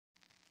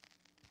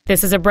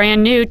This is a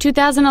brand new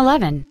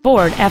 2011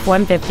 Ford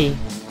F-150.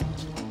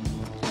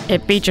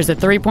 It features a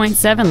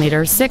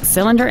 3.7-liter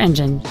six-cylinder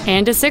engine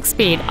and a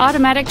six-speed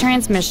automatic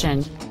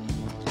transmission.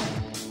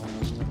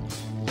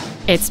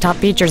 Its top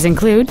features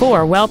include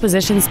 4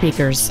 well-positioned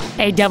speakers,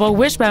 a double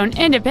wishbone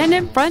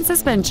independent front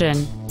suspension,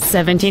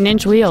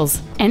 17-inch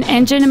wheels, an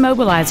engine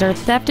immobilizer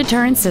theft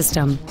deterrent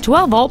system,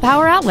 12-volt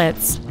power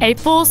outlets, a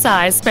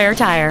full-size spare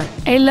tire,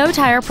 a low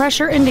tire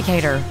pressure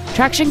indicator,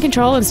 traction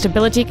control and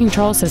stability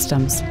control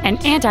systems, an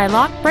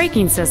anti-lock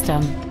braking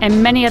system,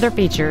 and many other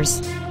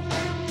features.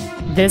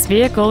 This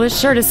vehicle is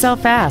sure to sell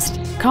fast.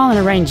 Call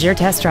and arrange your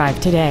test drive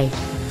today.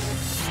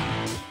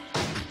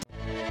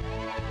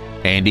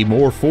 Andy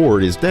Mohr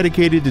Ford is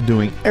dedicated to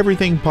doing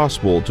everything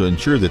possible to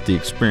ensure that the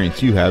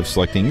experience you have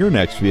selecting your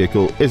next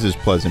vehicle is as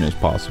pleasant as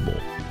possible.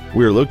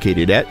 We are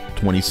located at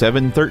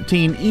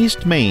 2713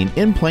 East Main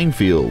in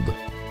Plainfield.